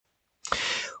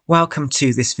Welcome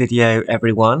to this video,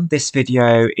 everyone. This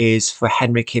video is for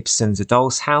Henrik Ibsen's A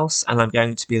Doll's House, and I'm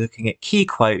going to be looking at key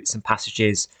quotes and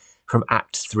passages from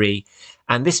Act 3.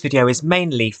 And this video is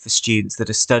mainly for students that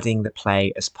are studying the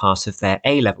play as part of their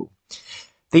A-level.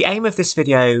 The aim of this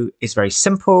video is very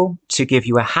simple: to give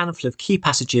you a handful of key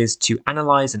passages to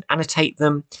analyse and annotate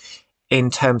them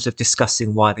in terms of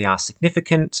discussing why they are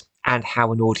significant and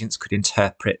how an audience could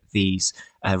interpret these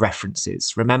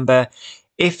references. Remember,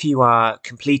 if you are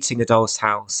completing A Doll's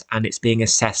House and it's being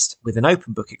assessed with an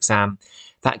open book exam,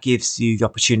 that gives you the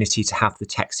opportunity to have the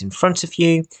text in front of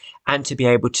you and to be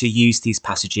able to use these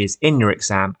passages in your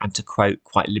exam and to quote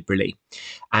quite liberally,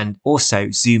 and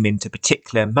also zoom into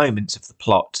particular moments of the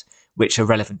plot which are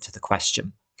relevant to the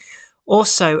question.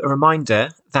 Also, a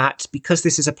reminder that because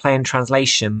this is a play in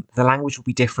translation, the language will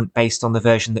be different based on the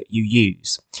version that you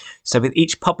use. So with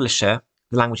each publisher,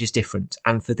 the language is different.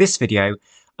 And for this video,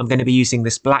 I'm going to be using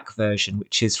this black version,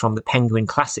 which is from the Penguin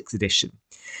Classics edition.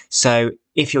 So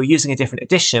if you're using a different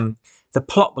edition, the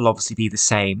plot will obviously be the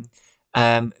same.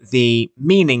 The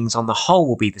meanings on the whole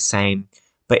will be the same,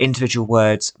 but individual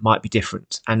words might be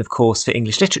different. And of course, for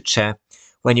English literature,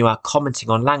 when you are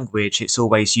commenting on language, it's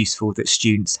always useful that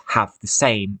students have the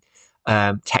same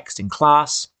text in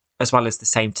class, as well as the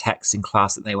same text in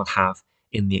class that they will have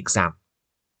in the exam.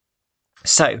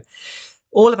 So,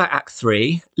 all about Act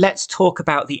 3. Let's talk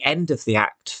about the end of the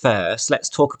act first. Let's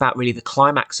talk about really the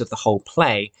climax of the whole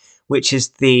play, which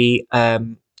is the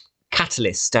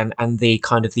catalyst and the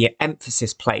kind of the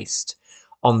emphasis placed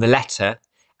on the letter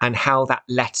and how that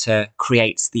letter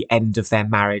creates the end of their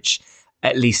marriage,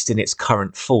 at least in its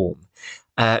current form.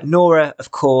 Nora,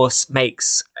 of course,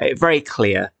 makes it very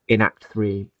clear in Act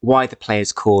 3 why the play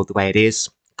is called the way it is.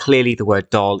 Clearly, the word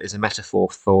doll is a metaphor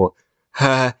for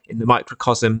her in the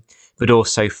microcosm, but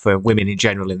also for women in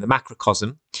general in the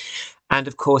macrocosm. And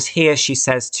of course, here she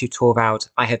says to Torvald,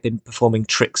 "I have been performing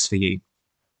tricks for you."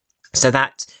 So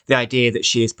that the idea that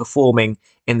she is performing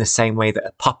in the same way that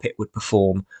a puppet would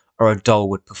perform or a doll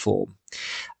would perform.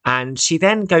 And she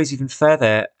then goes even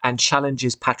further and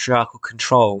challenges patriarchal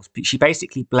control. She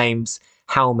basically blames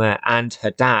Helma and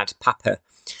her dad, Papa,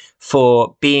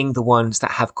 for being the ones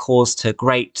that have caused her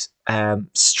great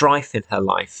strife in her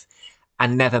life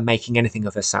and never making anything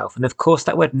of herself. And of course,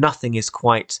 that word nothing is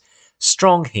quite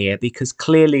strong here, because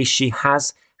clearly she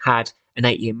has had an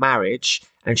 8-year marriage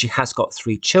and she has got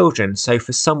 3 children. So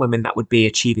for some women, that would be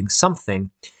achieving something.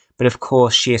 But of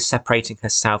course, she is separating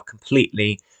herself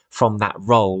completely from that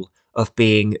role of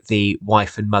being the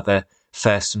wife and mother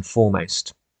first and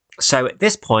foremost. So at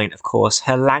this point, of course,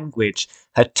 her language,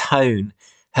 her tone,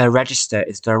 her register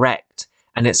is direct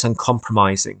and it's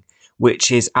uncompromising,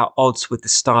 which is at odds with the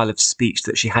style of speech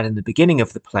that she had in the beginning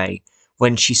of the play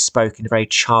when she spoke in a very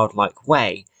childlike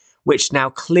way, which now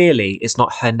clearly is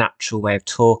not her natural way of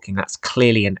talking. That's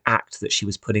clearly an act that she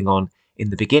was putting on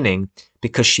in the beginning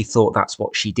because she thought that's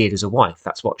what she did as a wife.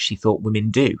 That's what she thought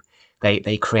women do.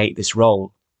 They create this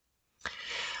role.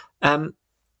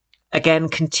 Again,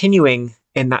 continuing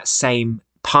in that same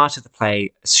part of the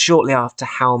play, shortly after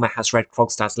Helma has read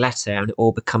Krogstad's letter and it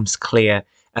all becomes clear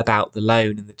about the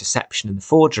loan and the deception and the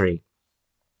forgery.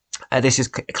 This is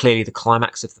clearly the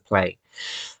climax of the play.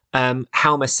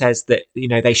 Helma says that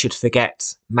they should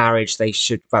forget marriage. They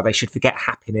should forget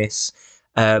happiness.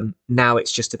 Now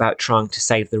it's just about trying to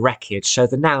save the wreckage. So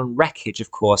the noun wreckage,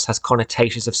 of course, has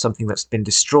connotations of something that's been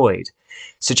destroyed,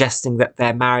 suggesting that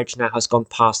their marriage now has gone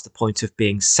past the point of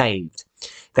being saved.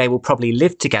 They will probably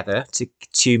live together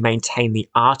to maintain the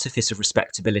artifice of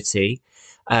respectability,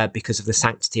 because of the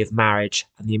sanctity of marriage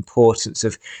and the importance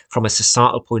of, from a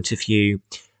societal point of view,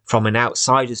 from an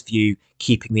outsider's view,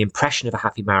 keeping the impression of a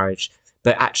happy marriage,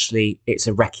 but actually it's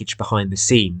a wreckage behind the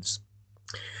scenes.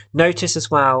 Notice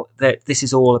as well that this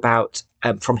is all about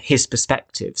from his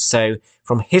perspective. So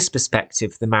from his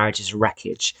perspective, the marriage is a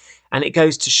wreckage. And it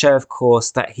goes to show, of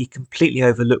course, that he completely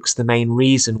overlooks the main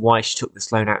reason why she took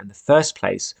this loan out in the first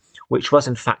place, which was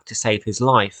in fact to save his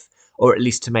life, or at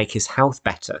least to make his health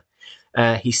better.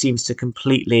 He seems to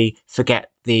completely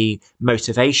forget the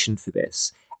motivation for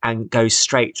this and goes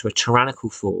straight to a tyrannical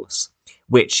force,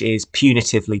 which is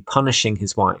punitively punishing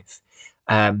his wife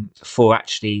for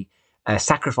actually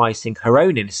sacrificing her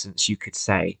own innocence, you could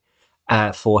say,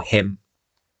 for him.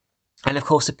 And of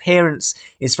course, appearance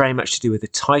is very much to do with the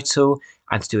title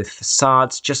and to do with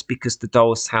facades. Just because the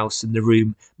doll's house and the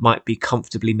room might be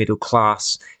comfortably middle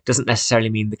class doesn't necessarily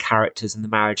mean the characters and the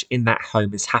marriage in that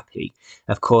home is happy.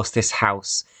 Of course, this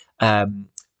house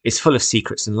is full of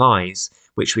secrets and lies,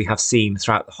 which we have seen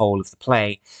throughout the whole of the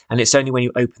play. And it's only when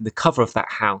you open the cover of that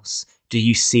house do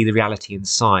you see the reality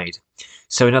inside.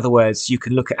 So in other words, you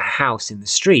can look at a house in the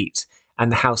street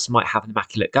and the house might have an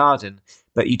immaculate garden,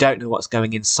 but you don't know what's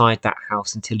going inside that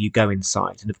house until you go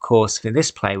inside. And of course, in this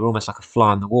play, we're almost like a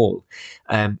fly on the wall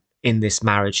in this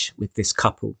marriage with this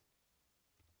couple.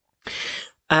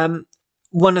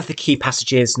 One of the key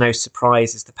passages, no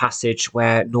surprise, is the passage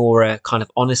where Nora kind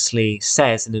of honestly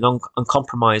says in an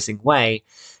uncompromising way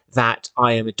that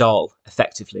I am a doll,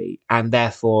 effectively, and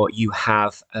therefore you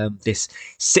have this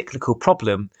cyclical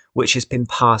problem which has been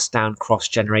passed down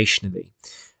cross-generationally.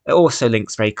 It also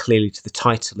links very clearly to the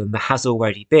title, and there has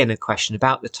already been a question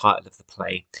about the title of the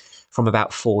play from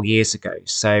about 4 years ago.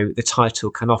 So the title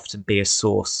can often be a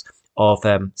source of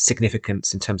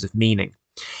significance in terms of meaning.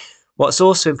 What's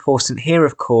also important here,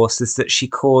 of course, is that she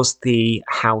calls the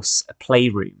house a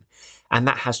playroom, and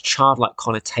that has childlike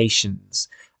connotations.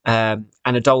 And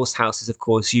a doll's house is, of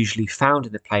course, usually found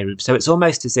in the playroom. So it's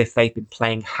almost as if they've been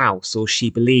playing house, or she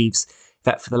believes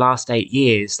that for the last 8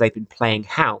 years they've been playing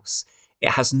house. It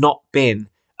has not been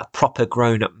a proper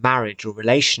grown-up marriage or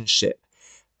relationship.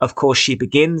 Of course, she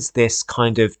begins this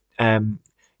kind of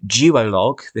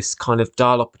duologue, this kind of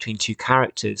dialogue between two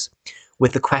characters,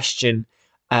 with the question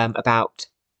about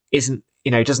doesn't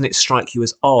it strike you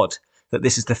as odd that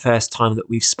this is the first time that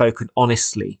we've spoken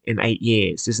honestly in 8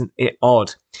 years? Isn't it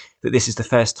odd that this is the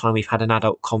first time we've had an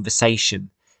adult conversation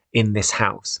in this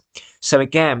house? So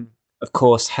again, of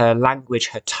course, her language,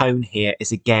 her tone here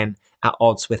is again at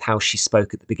odds with how she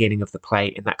spoke at the beginning of the play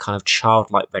in that kind of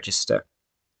childlike register.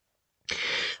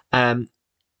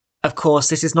 Of course,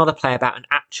 this is not a play about an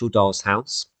actual doll's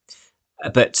house,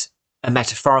 but a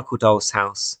metaphorical doll's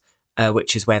house,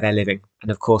 which is where they're living.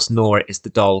 And of course, Nora is the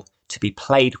doll to be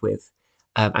played with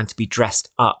and to be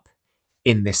dressed up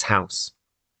in this house.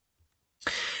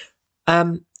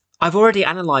 I've already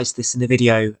analysed this in a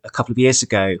video a couple of years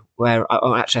ago, where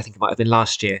actually I think it might have been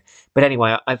last year. But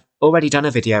anyway, I've already done a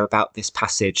video about this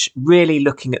passage, really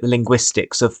looking at the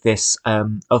linguistics of this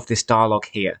dialogue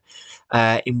here,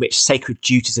 in which sacred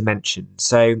duties are mentioned.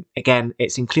 So again,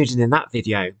 it's included in that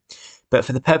video. But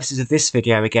for the purposes of this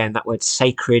video, again, that word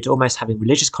sacred, almost having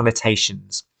religious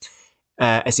connotations,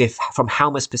 as if from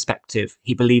Halma's perspective,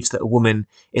 he believes that a woman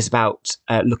is about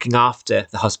looking after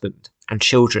the husband and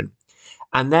children.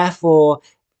 And therefore,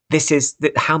 this is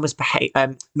that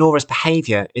Nora's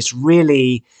behaviour is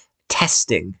really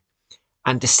testing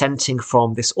and dissenting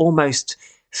from this almost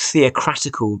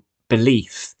theocratical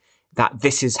belief that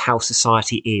this is how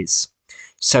society is.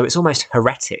 So it's almost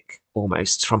heretic,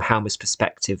 almost from Halma's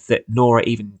perspective, that Nora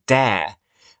even dare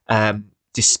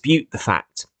dispute the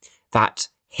fact that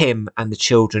him and the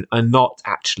children are not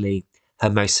actually her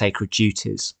most sacred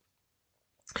duties.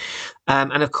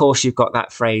 And of course, you've got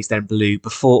that phrase then below,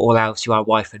 before all else you are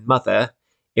wife and mother,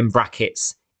 in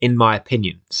brackets, in my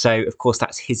opinion. So, of course,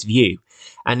 that's his view.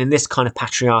 And in this kind of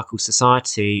patriarchal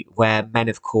society where men,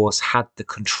 of course, had the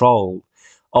control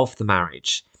of the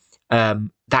marriage,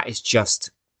 that is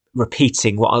just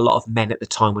repeating what a lot of men at the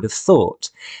time would have thought.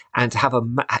 And to have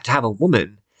a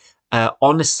woman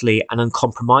honestly and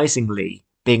uncompromisingly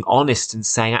being honest and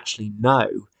saying, actually,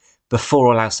 no, before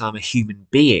all else, I'm a human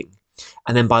being.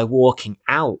 And then by walking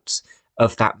out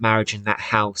of that marriage and that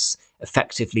house,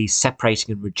 effectively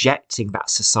separating and rejecting that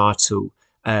societal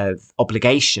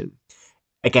obligation,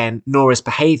 again, Nora's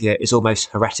behaviour is almost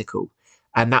heretical.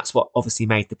 And that's what obviously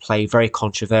made the play very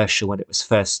controversial when it was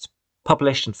first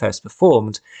published and first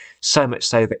performed, so much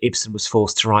so that Ibsen was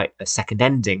forced to write a second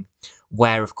ending,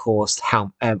 where, of course,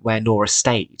 where Nora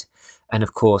stayed. And,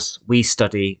 of course, we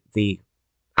study the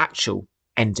actual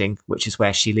ending, which is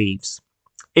where she leaves.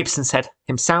 Ibsen said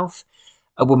himself,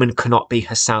 a woman cannot be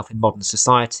herself in modern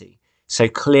society. So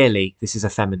clearly, this is a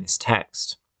feminist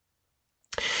text.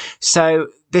 So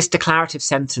this declarative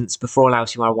sentence, before all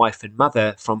else you are a wife and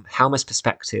mother, from Halma's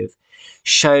perspective,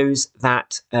 shows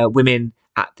that women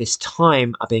at this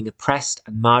time are being oppressed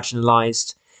and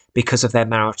marginalised because of their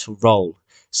marital role.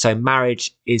 So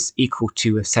marriage is equal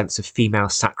to a sense of female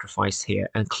sacrifice here.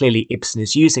 And clearly Ibsen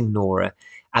is using Nora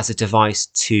as a device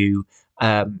to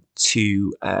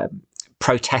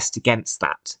protest against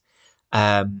that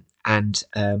and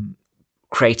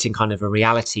creating kind of a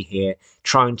reality here,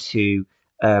 trying to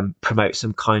promote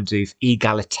some kind of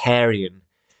egalitarian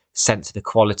sense of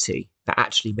equality, that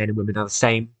actually men and women are the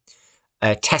same,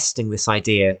 testing this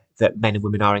idea that men and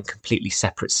women are in completely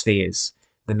separate spheres,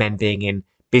 the men being in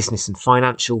business and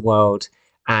financial world,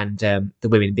 and the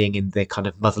women being in the kind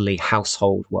of motherly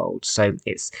household world. So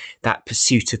it's that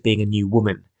pursuit of being a new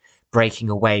woman, breaking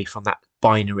away from that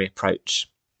binary approach.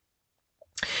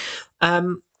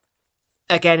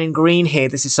 again, in green here,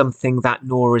 this is something that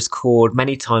Nora is called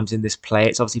many times in this play.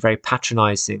 It's obviously very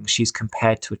patronising. She's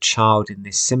compared to a child in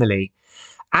this simile.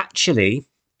 Actually,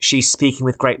 she's speaking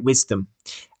with great wisdom,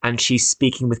 and she's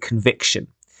speaking with conviction.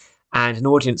 And an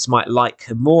audience might like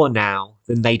her more now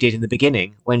than they did in the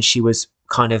beginning, when she was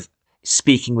kind of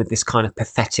speaking with this kind of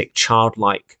pathetic,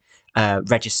 childlike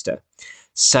register.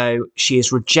 So she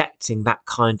is rejecting that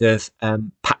kind of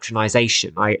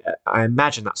patronisation. I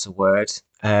imagine that's a word.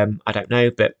 I don't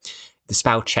know, but the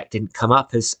spell check didn't come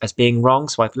up as being wrong,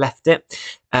 so I've left it.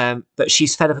 But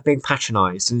she's fed up of being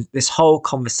patronised. And this whole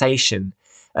conversation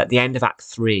at the end of Act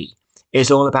 3 is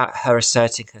all about her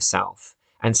asserting herself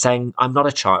and saying, I'm not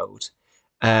a child.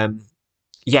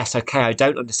 Yes, okay, I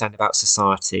don't understand about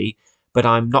society, but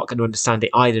I'm not going to understand it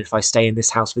either if I stay in this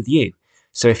house with you.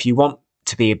 So if you want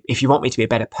me to be a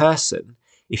better person,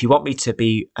 if you want me to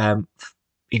be, a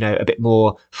bit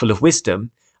more full of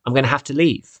wisdom, I'm going to have to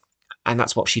leave. And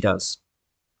that's what she does.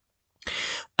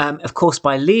 Of course,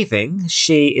 by leaving,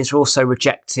 she is also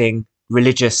rejecting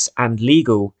religious and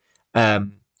legal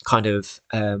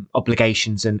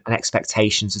obligations and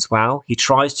expectations as well. He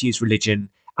tries to use religion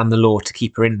and the law to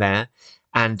keep her in there,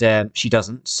 and she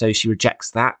doesn't, so she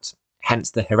rejects that,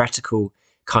 hence the heretical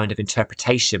kind of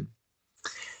interpretation.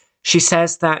 She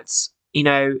says that,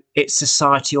 it's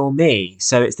society or me.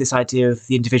 So it's this idea of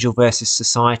the individual versus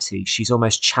society. She's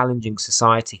almost challenging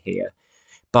society here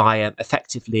by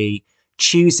effectively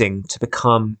choosing to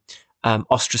become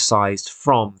ostracized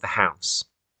from the house.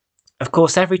 Of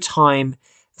course, every time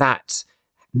that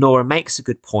Nora makes a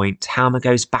good point, Halma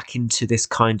goes back into this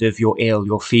kind of you're ill,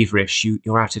 you're feverish,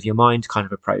 you're out of your mind kind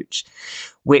of approach,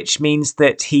 which means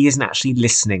that he isn't actually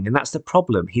listening. And that's the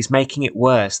problem. He's making it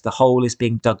worse. The hole is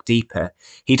being dug deeper.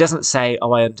 He doesn't say,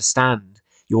 oh, I understand,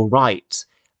 you're right,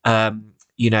 I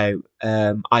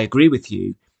agree with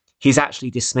you. He's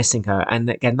actually dismissing her. And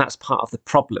again, that's part of the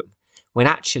problem, when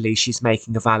actually she's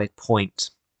making a valid point.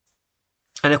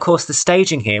 And of course, the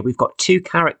staging here, we've got two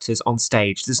characters on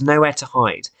stage. There's nowhere to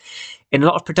hide. In a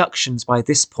lot of productions by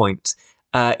this point,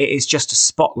 it is just a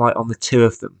spotlight on the two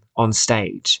of them on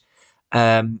stage.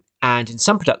 And in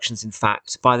some productions, in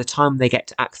fact, by the time they get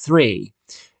to Act 3,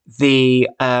 the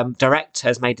director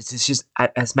has made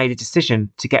a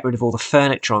decision to get rid of all the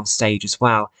furniture on stage as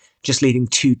well, just leaving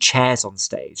two chairs on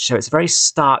stage. So it's a very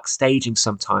stark staging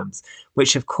sometimes,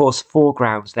 which of course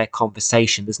foregrounds their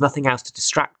conversation. There's nothing else to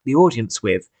distract the audience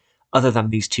with other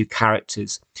than these two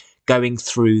characters going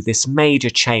through this major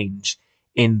change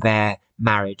in their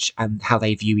marriage and how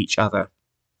they view each other.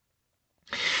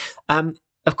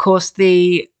 Of course,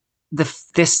 this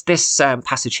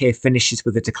passage here finishes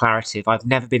with a declarative, I've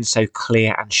never been so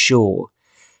clear and sure,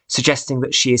 suggesting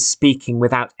that she is speaking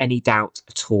without any doubt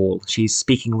at all. She's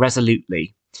speaking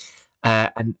resolutely,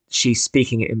 and she's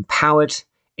speaking in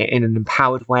an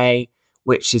empowered way,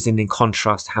 which is in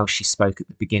contrast to how she spoke at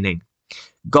the beginning.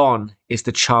 Gone is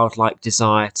the childlike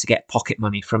desire to get pocket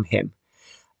money from him.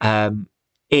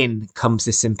 In comes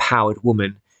this empowered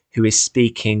woman who is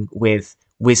speaking with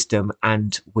wisdom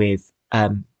and with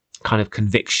kind of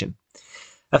conviction.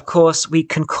 Of course, we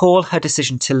can call her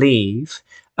decision to leave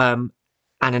an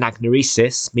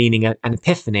anagnoresis, meaning an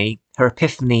epiphany. Her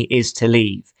epiphany is to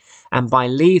leave. And by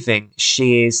leaving,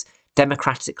 she is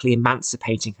democratically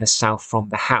emancipating herself from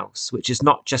the house, which is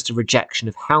not just a rejection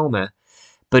of Halma,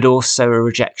 but also a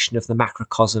rejection of the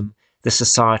macrocosm, the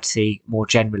society more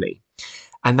generally.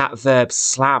 And that verb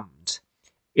slammed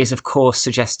is, of course,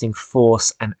 suggesting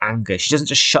force and anger. She doesn't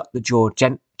just shut the door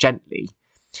gently.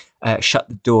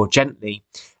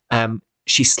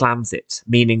 She slams it,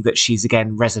 meaning that she's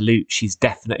again resolute, she's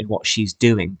definite in what she's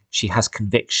doing, she has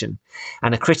conviction.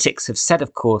 And the critics have said,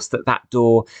 of course, that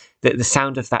the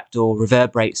sound of that door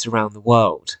reverberates around the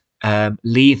world,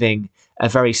 leaving a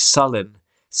very sullen,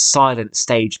 silent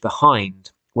stage behind,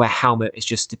 where Halma is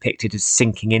just depicted as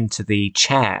sinking into the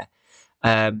chair,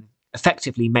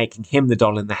 effectively making him the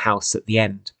doll in the house at the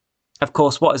end. Of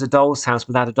course, what is a doll's house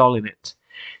without a doll in it?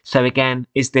 So again,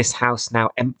 is this house now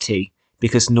empty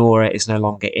because Nora is no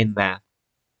longer in there?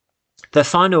 The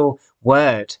final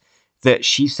word that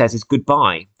she says is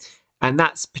goodbye, and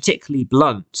that's particularly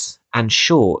blunt and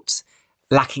short,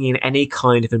 lacking in any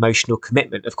kind of emotional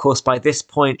commitment. Of course, by this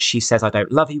point, she says, I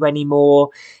don't love you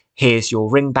anymore. Here's your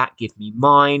ring back, give me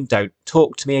mine. Don't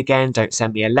talk to me again. Don't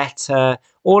send me a letter.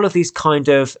 All of these kind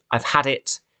of, I've had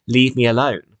it, leave me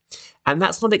alone. And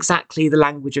that's not exactly the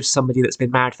language of somebody that's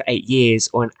been married for 8 years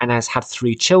and has had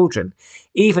 3 children.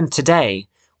 Even today,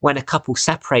 when a couple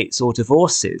separates or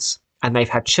divorces and they've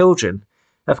had children,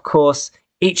 of course,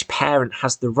 each parent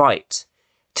has the right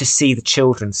to see the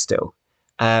children still.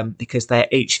 because they're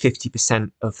each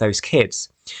 50% of those kids.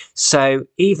 So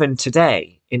even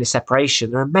today, in a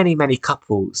separation, there are many, many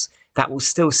couples that will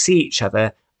still see each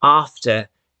other after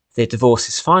the divorce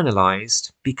is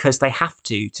finalised because they have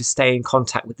to stay in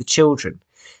contact with the children,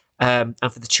 and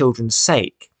for the children's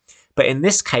sake. But in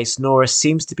this case, Nora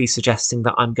seems to be suggesting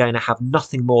that I'm going to have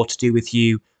nothing more to do with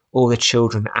you or the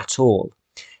children at all.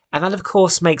 And that, of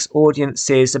course, makes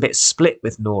audiences a bit split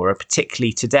with Nora,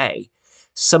 particularly today.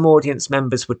 Some audience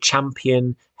members would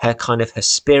champion her her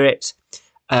spirit,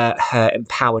 her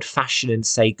empowered fashion, and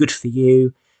say, good for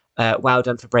you, well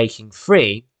done for breaking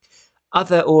free.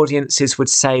 Other audiences would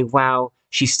say, wow,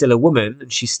 she's still a woman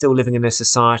and she's still living in a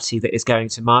society that is going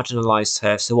to marginalise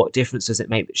her, so what difference does it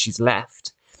make that she's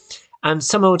left? And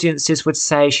some audiences would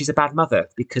say she's a bad mother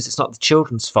because it's not the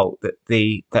children's fault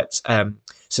that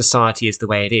society is the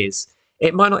way it is.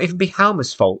 It might not even be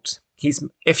Halmer's fault.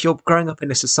 If you're growing up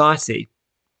in a society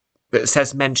that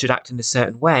says men should act in a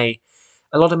certain way,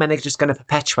 a lot of men are just going to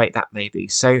perpetuate that maybe.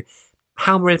 So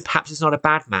Halmer perhaps is not a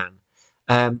bad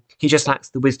man. He just lacks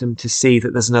the wisdom to see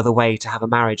that there's another way to have a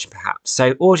marriage, perhaps.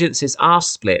 So audiences are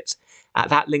split.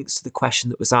 That links to the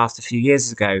question that was asked a few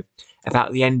years ago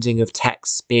about the ending of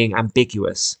texts being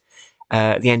ambiguous,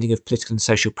 the ending of political and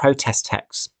social protest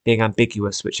texts being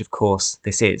ambiguous, which of course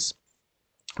this is.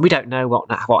 We don't know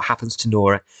what happens to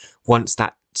Nora once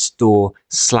that door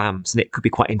slams, and it could be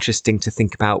quite interesting to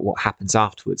think about what happens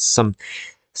afterwards.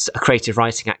 A creative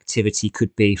writing activity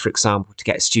could be, for example, to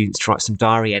get students to write some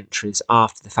diary entries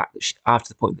after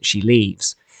the point that she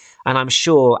leaves. And I'm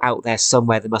sure out there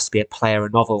somewhere there must be a play or a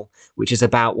novel which is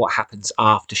about what happens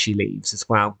after she leaves as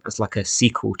well, as like a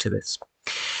sequel to this.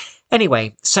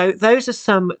 Anyway, so those are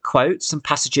some quotes, some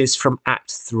passages from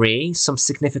Act 3, some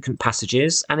significant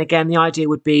passages. And again, the idea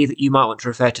would be that you might want to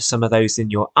refer to some of those in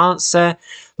your answer.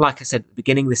 Like I said at the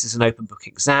beginning, this is an open book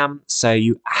exam, so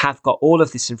you have got all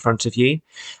of this in front of you.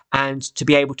 And to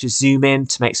be able to zoom in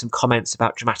to make some comments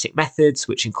about dramatic methods,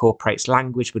 which incorporates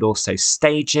language, but also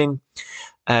staging.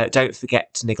 Don't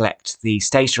forget to neglect the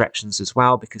stage directions as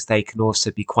well, because they can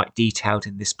also be quite detailed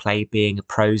in this play being a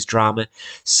prose drama.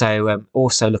 So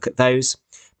also look at those.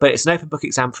 But it's an open book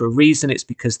exam for a reason. It's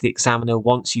because the examiner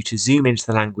wants you to zoom into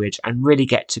the language and really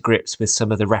get to grips with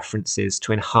some of the references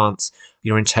to enhance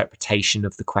your interpretation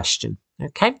of the question.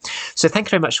 Okay, so thank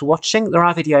you very much for watching. There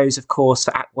are videos, of course,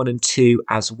 for Act 1 and 2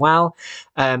 as well.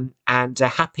 And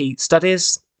happy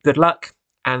studies, good luck,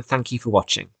 and thank you for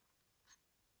watching.